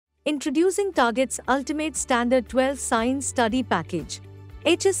Introducing Target's Ultimate Standard 12 Science Study Package.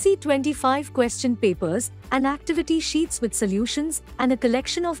 HSC 25 question papers, and activity sheets with solutions, and a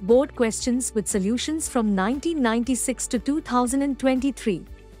collection of board questions with solutions from 1996 to 2023.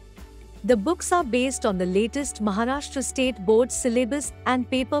 The books are based on the latest Maharashtra State Board syllabus and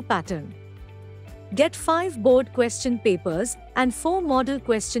paper pattern. Get 5 board question papers and 4 model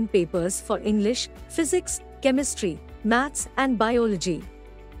question papers for English, Physics, Chemistry, Maths and Biology.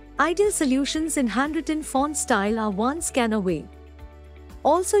 Ideal solutions in handwritten font style are one scan away.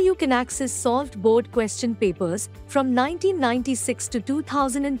 Also, you can access solved board question papers from 1996 to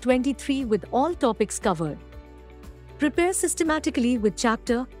 2023 with all topics covered. Prepare systematically with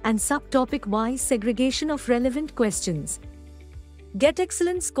chapter and subtopic-wise segregation of relevant questions. Get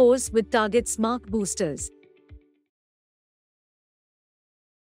excellent scores with Target's Mark Boosters.